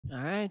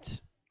Alright,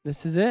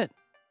 this is it.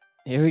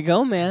 Here we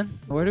go, man.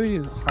 Where do we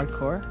do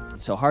hardcore?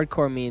 So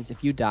hardcore means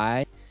if you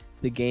die,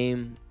 the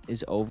game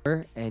is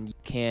over and you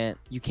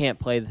can't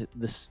play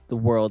the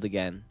world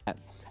again.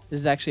 This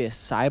is actually a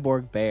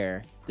cyborg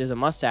bear. There's a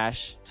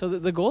mustache. So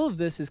the goal of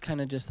this is kind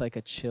of just like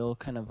a chill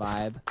kind of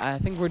vibe. I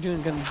think we're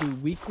gonna do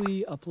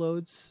weekly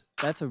uploads.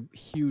 That's a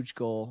huge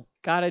goal.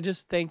 God, I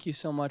just thank you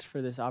so much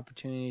for this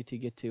opportunity to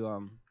get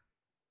to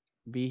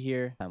be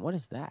here. What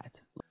is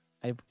that?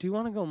 I do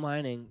want to go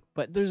mining,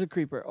 but there's a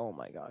creeper. Oh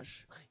my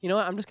gosh. You know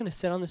what? I'm just going to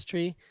sit on this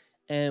tree,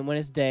 and when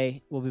it's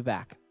day, we'll be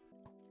back.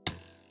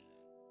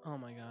 Oh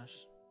my gosh.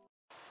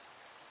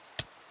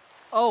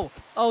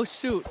 Oh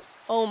shoot.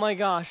 Oh my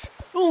gosh.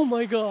 Oh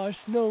my gosh.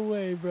 No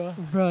way, bro.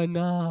 Bro,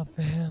 nah,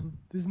 fam.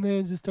 This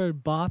man just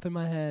started bopping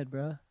my head,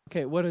 bro.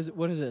 Okay, what is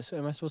this?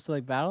 Am I supposed to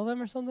like battle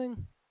them or something?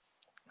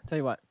 I'll tell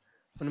you what.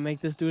 I'm going to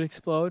make this dude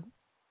explode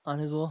on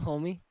his little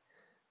homie,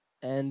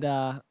 and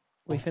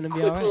we finna be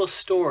quick all right. Little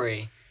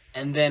story,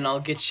 and then I'll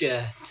get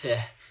you to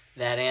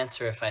that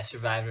answer if I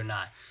survived or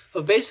not.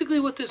 But basically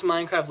what this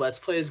Minecraft Let's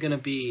Play is going to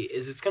be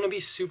is it's going to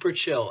be super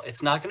chill.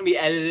 It's not going to be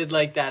edited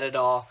like that at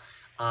all.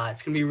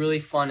 It's going to be really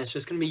fun. It's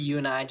just going to be you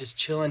and I just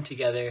chilling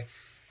together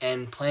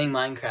and playing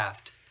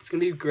Minecraft. It's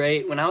going to be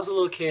great. When I was a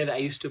little kid, I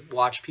used to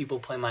watch people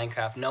play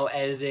Minecraft. No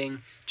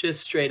editing,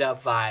 just straight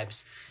up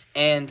vibes.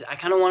 And I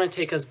kind of want to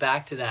take us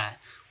back to that,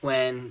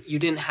 when you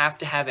didn't have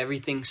to have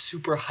everything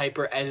super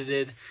hyper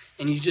edited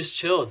and you just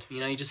chilled.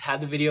 You know, you just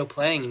had the video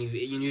playing and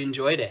you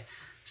enjoyed it.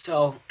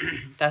 So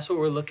that's what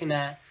we're looking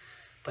at.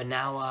 But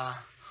now,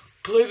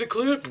 play the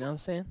clip. You know what I'm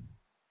saying?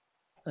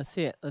 Let's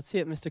see it. Let's see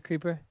it, Mr.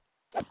 Creeper.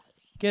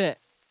 Get it.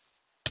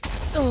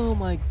 Oh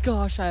my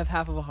gosh, I have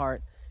half of a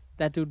heart.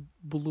 That dude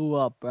blew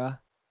up, bruh.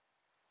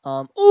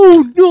 Oh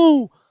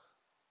no!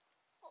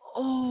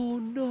 Oh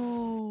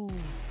no!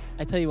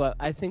 I tell you what,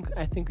 I think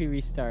we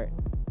restart.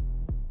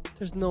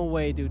 There's no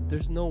way, dude.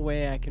 There's no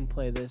way I can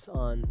play this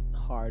on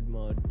hard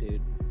mode,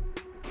 dude.